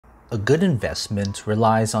A good investment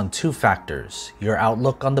relies on two factors: your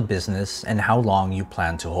outlook on the business and how long you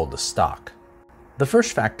plan to hold the stock. The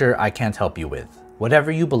first factor I can't help you with.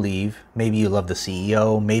 Whatever you believe, maybe you love the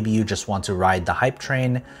CEO, maybe you just want to ride the hype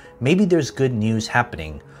train, maybe there's good news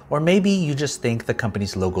happening, or maybe you just think the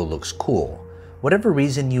company's logo looks cool. Whatever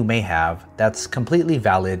reason you may have, that's completely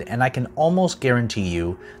valid, and I can almost guarantee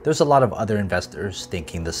you there's a lot of other investors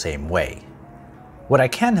thinking the same way. What I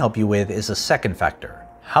can help you with is a second factor.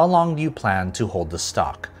 How long do you plan to hold the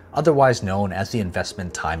stock, otherwise known as the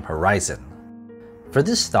investment time horizon? For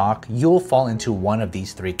this stock, you'll fall into one of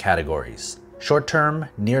these three categories: short-term,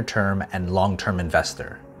 near-term, and long-term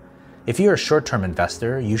investor. If you're a short-term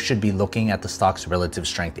investor, you should be looking at the stock's relative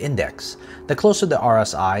strength index. The closer the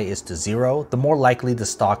RSI is to 0, the more likely the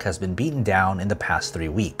stock has been beaten down in the past 3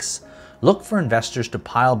 weeks. Look for investors to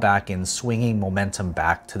pile back in, swinging momentum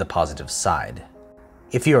back to the positive side.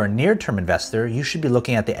 If you're a near-term investor, you should be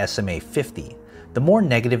looking at the SMA 50. The more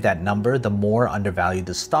negative that number, the more undervalued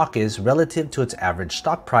the stock is relative to its average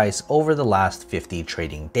stock price over the last 50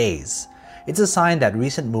 trading days. It's a sign that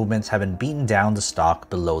recent movements have been beaten down the stock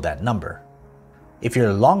below that number. If you're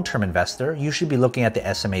a long-term investor, you should be looking at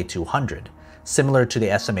the SMA 200, similar to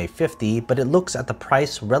the SMA 50, but it looks at the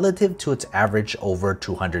price relative to its average over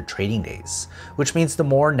 200 trading days, which means the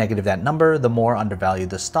more negative that number, the more undervalued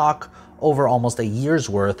the stock over almost a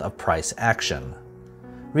year's worth of price action.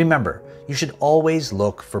 Remember, you should always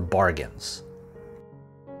look for bargains.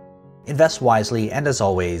 Invest wisely, and as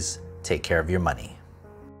always, take care of your money.